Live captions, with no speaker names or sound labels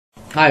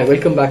Hi,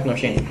 welcome back,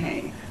 Noshin.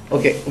 Hey.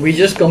 Okay, we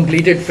just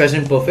completed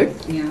present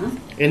perfect. Yeah.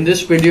 In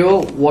this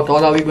video, what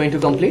all are we going to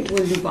complete?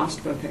 We'll do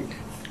past perfect.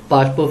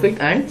 Past perfect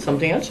and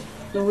something else?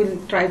 So we'll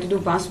try to do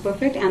past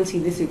perfect and see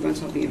the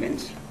sequence of the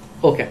events.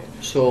 Okay,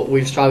 so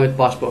we'll start with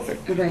past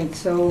perfect. Right.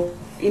 So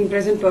in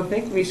present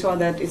perfect, we saw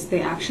that it's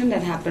the action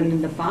that happened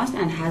in the past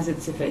and has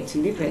its effects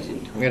in the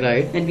present.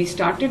 Right. When we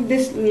started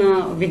this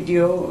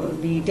video,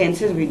 the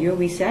tenses video,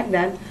 we said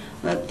that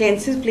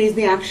tenses place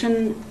the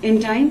action in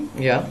time.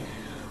 Yeah.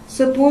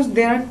 Suppose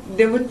there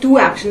were two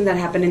actions that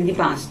happened in the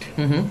past.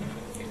 Mm-hmm.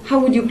 How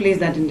would you place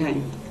that in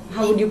time?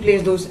 How would you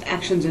place those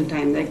actions in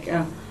time? Like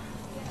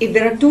if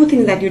there are two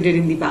things that you did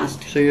in the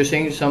past. So you're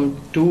saying some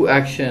two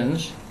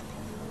actions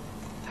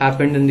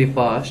happened in the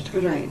past.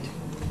 Right.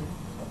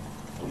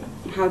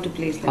 How to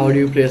place them? How do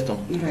you place them?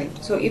 Right.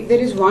 So if there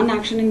is one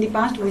action in the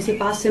past, we say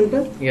past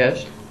simple.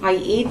 Yes. I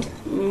ate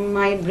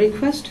my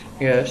breakfast.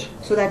 Yes.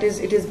 So that is,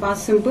 it is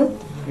past simple.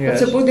 Yes.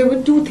 But suppose there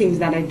were two things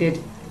that I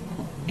did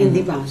in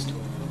the past.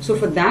 So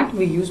for that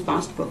we use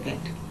past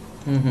perfect.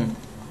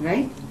 Mm-hmm.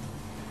 Right?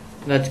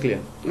 That's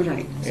clear.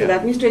 Right. So Yeah.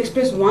 that means to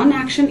express one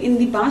action in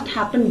the past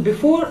happened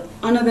before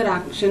another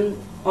action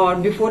or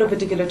before a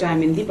particular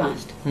time in the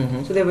past.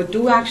 Mm-hmm. So there were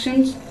two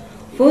actions.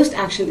 First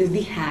action is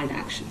the had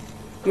action.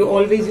 You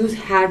always use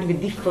had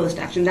with the first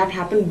action that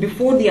happened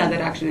before the other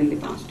action in the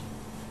past.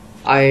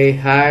 I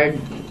had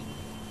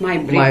My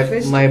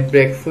breakfast. my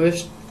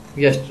breakfast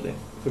yesterday,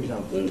 for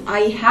example. I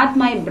had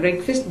my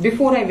breakfast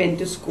before I went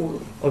to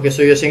school. Okay,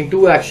 so you're saying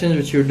two actions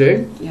which you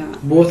did, Yeah.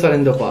 both are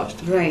in the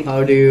past. Right.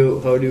 How do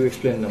you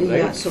explain them, right?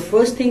 Yeah. So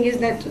first thing is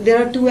that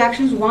there are two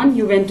actions. One,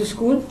 you went to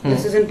school.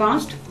 This is in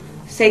past.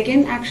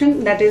 Second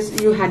action, that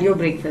is you had your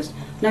breakfast.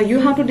 Now you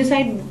have to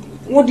decide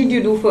what did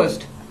you do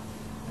first.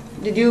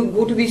 Did you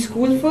go to the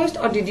school first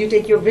or did you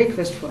take your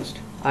breakfast first?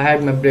 I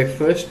had my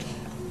breakfast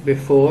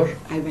before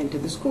I went to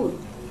the school.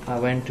 I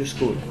went to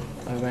school.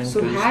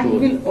 So had school.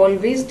 will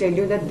always tell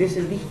you that this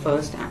is the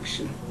first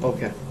action.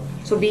 Okay,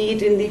 So be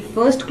it in the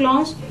first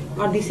clause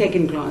or the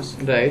second clause,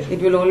 right.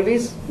 it will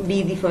always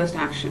be the first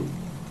action.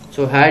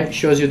 So had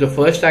shows you the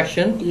first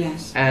action,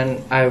 Yes.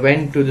 and I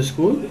went to the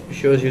school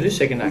shows you the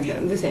second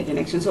action. The second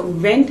action. So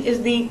went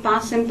is the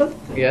past simple.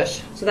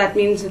 Yes. So that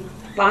means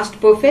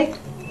past perfect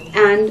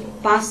and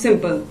past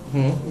simple.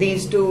 Hmm.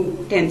 These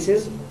two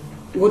tenses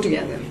go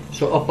together.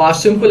 So a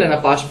past simple and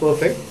a past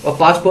perfect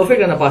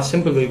and a past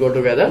simple will go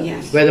together.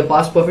 Yes. Where the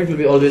past perfect will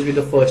be always be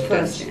the first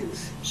First tense.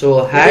 tense.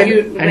 So had you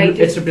and write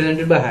it's it-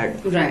 represented by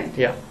had. Right.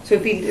 Yeah. So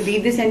if we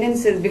read the sentence,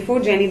 it says, before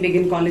Jenny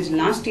began college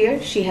last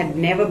year, she had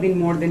never been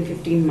more than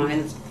 15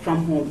 miles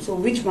from home. So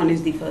which one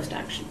is the first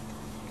action?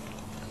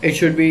 It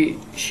should be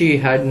she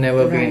had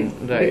never been,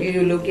 right.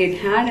 You locate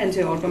had and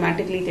so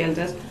automatically tells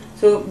us.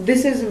 So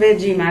this is where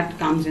GMAT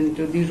comes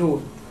into the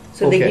role.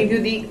 So they Okay. give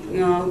you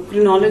the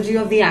chronology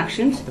of the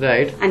actions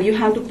Right. and you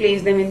have to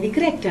place them in the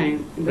correct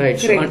time. Right,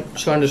 Correct.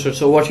 so understood.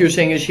 So what you're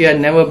saying is she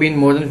had never been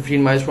more than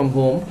 15 miles from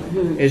home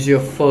is your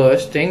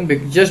first thing.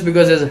 Just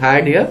because there's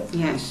had here,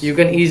 Yes. you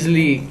can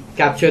easily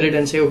capture it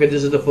and say, okay,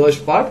 this is the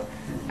first part.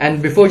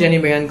 And before Jenny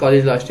began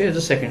college last year is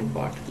the second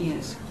part.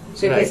 Yes.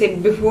 So if I Right. say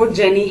before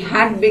Jenny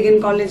had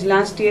begun college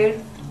last year,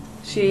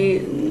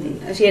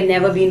 she had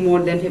never been more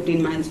than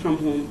 15 miles from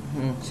home.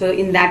 So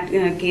in that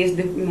case,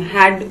 the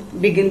had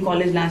begun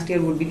college last year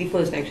would be the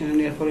first action and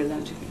therefore is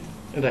logical.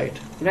 Right,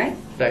 Right?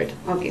 right.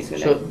 Okay.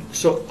 So,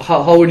 So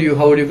how would you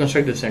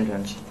construct this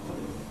sentence?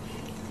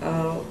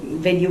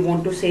 when you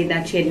want to say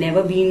that she had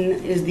never been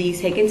is the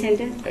second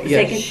sentence.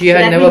 Yeah, Second, she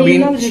had that never will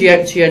mean been. no,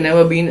 She had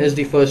never been is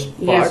the first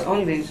part. Yes,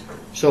 always.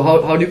 So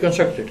how do you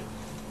construct it?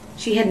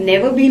 She had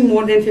never been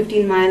more than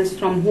 15 miles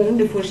from home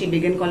before she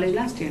began college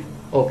last year.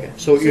 Okay,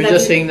 so So you're that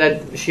just will- saying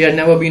that she had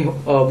never been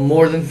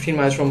more than 15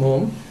 miles from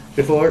home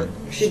before.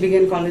 She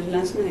began college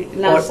last night.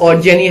 Or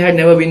Jenny had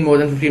never been more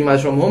than 15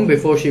 miles from home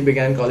before she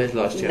began college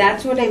last year.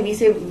 That's what we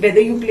say.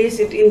 Whether you place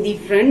it in the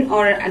front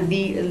or at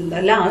the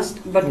last,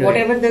 but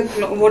Right.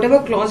 whatever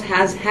clause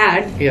has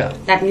had, Yeah,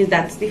 that means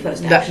that's the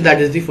first action. that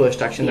is the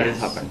first action that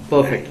has Yes. happened.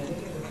 Perfect.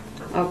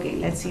 Okay,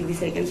 let's see the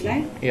second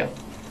slide. Yeah.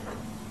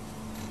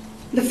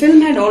 The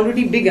film had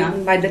already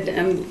begun by the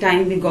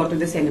time we got to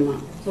the cinema.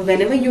 So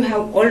whenever you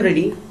have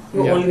already,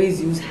 you Yeah.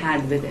 always use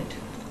had with it.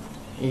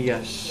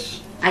 Yes.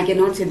 I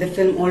cannot say the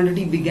film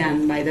already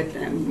began by the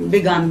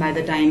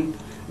time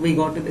we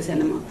got to the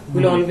cinema.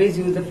 We'll always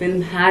use the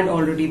film had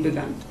already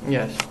begun.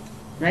 Yes.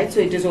 Right, so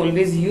it is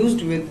always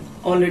used with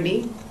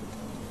already,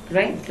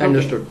 right? Okay.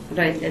 Understood.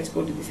 Right, let's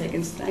go to the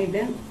second slide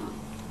there.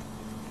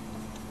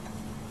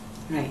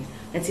 Right,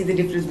 let's see the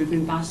difference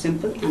between past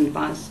simple and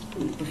past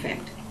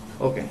perfect.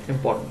 Okay.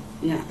 Important.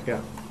 Yeah. Yeah.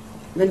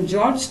 When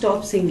George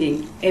stopped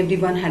singing,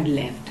 everyone had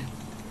left.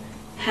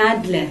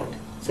 Had left.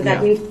 So that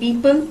Yeah. means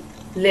people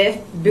left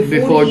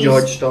Before he's-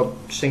 George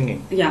stopped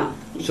singing. Yeah.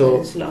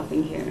 So- it's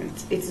laughing here.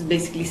 It's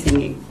basically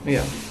singing.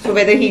 Yeah. So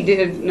whether he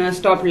did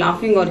stop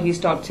laughing or he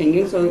stopped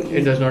singing, so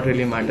It does not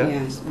really matter.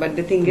 yes. But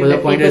the thing is But the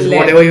that point people is, left.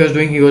 whatever he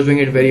was doing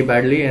it very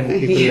badly, and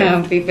people yeah,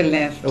 left. people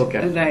left.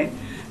 Okay. Right.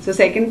 So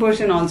second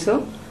portion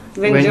also,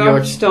 when When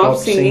George stopped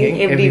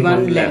singing,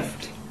 everyone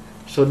left.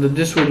 So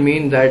this would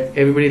mean that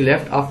everybody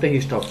left after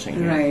he stopped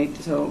singing. Right.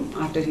 So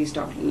after he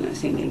stopped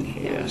singing.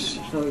 Yes.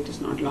 So it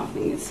is not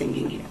laughing, it's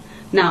singing here.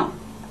 Now,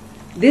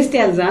 this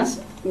tells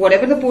us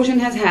whatever the portion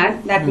has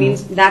had, that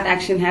means that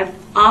action had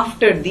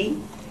after the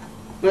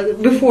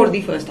before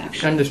the first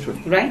action.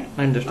 Understood. Right?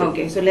 Understood.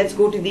 Okay, so let's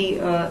go to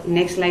the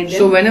next slide then.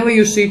 So whenever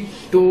you see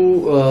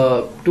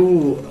two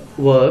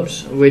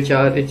verbs which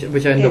are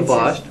in the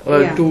past,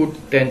 or two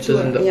tenses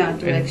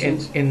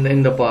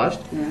in the past,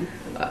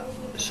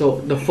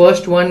 so the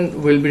first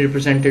one will be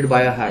represented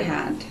by a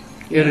had.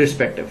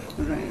 Irrespective.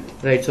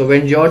 Right. So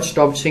when George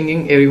stopped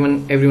singing,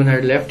 everyone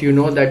had left. You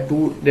know that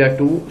there are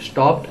two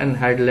stopped and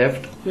had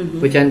left,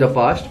 which are in the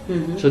past.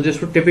 So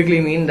this would typically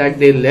mean that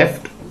they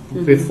left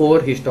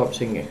before he stopped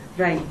singing.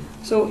 Right.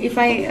 So if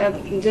I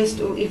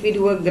if we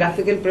do a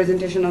graphical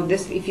presentation of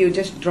this, if you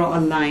just draw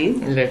a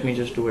line. Let me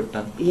just do it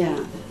then.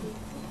 Yeah.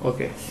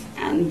 Okay.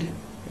 And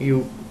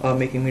you are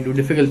making me do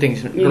difficult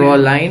things. Draw a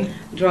line.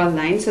 Draw a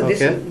line. So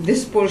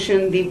this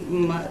portion, the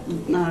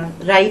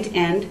right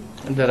end.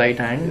 The right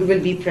hand will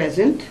be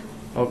present.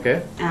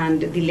 Okay.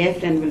 And the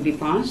left end will be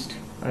past.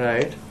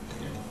 Right.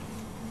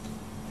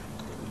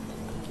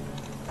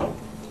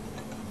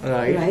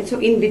 Right. So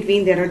in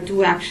between there are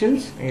two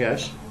actions.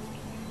 Yes.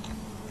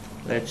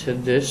 Let's say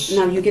this.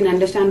 Now you can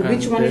understand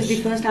which one is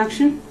the first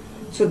action.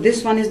 So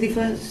this one is the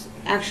first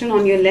action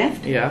on your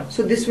left. Yeah.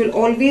 So this will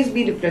always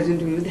be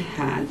represented with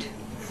had.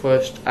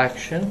 First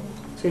action.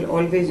 So you'll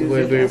always use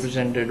will be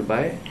represented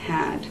by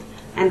had.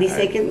 And the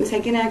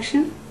second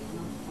action.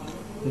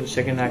 The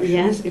second action.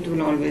 Yes, it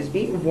will always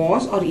be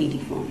was or ed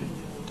form.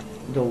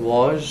 The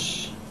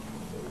was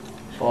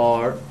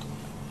or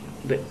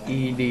the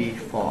ed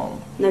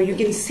form. Now you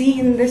can see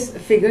in this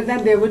figure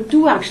that there were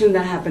two actions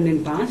that happened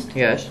in past.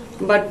 Yes.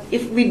 But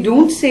if we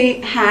don't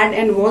say had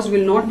and was,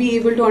 we'll not be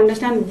able to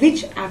understand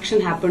which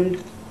action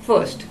happened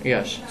first.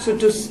 Yes. So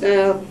to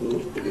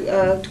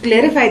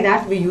clarify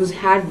that, we use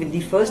had with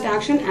the first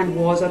action and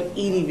was or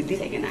ed with the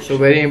second action. So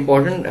very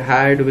important,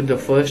 had with the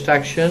first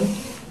action.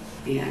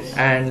 Yes.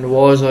 And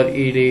was or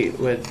ed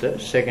with the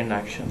second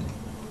action.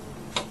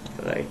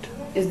 Right.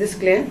 Is this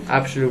clear?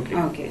 Absolutely.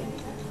 Okay.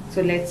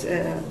 So let's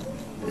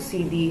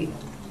see the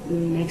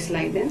next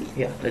slide then.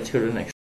 Yeah, let's go to the next.